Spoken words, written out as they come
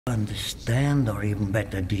understand, or even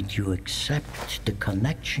better, did you accept the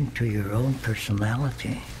connection to your own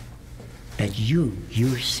personality? That you,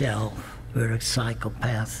 yourself, were a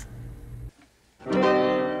psychopath?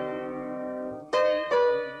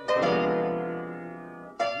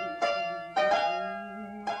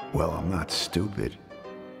 Well, I'm not stupid.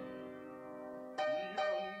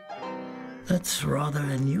 That's rather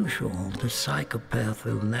unusual. The psychopath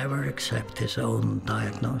will never accept his own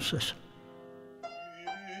diagnosis.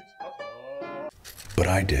 But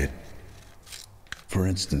I did. For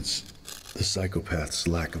instance, the psychopath's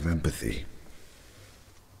lack of empathy.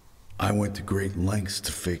 I went to great lengths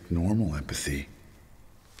to fake normal empathy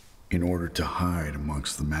in order to hide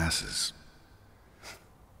amongst the masses.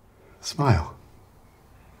 Smile.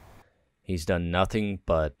 He's done nothing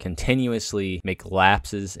but continuously make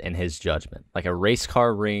lapses in his judgment, like a race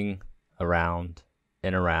car ring around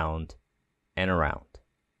and around and around.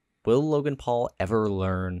 Will Logan Paul ever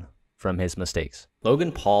learn from his mistakes?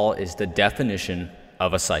 Logan Paul is the definition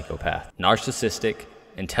of a psychopath. Narcissistic,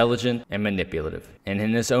 intelligent, and manipulative. And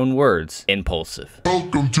in his own words, impulsive.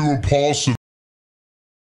 Welcome to Impulsive.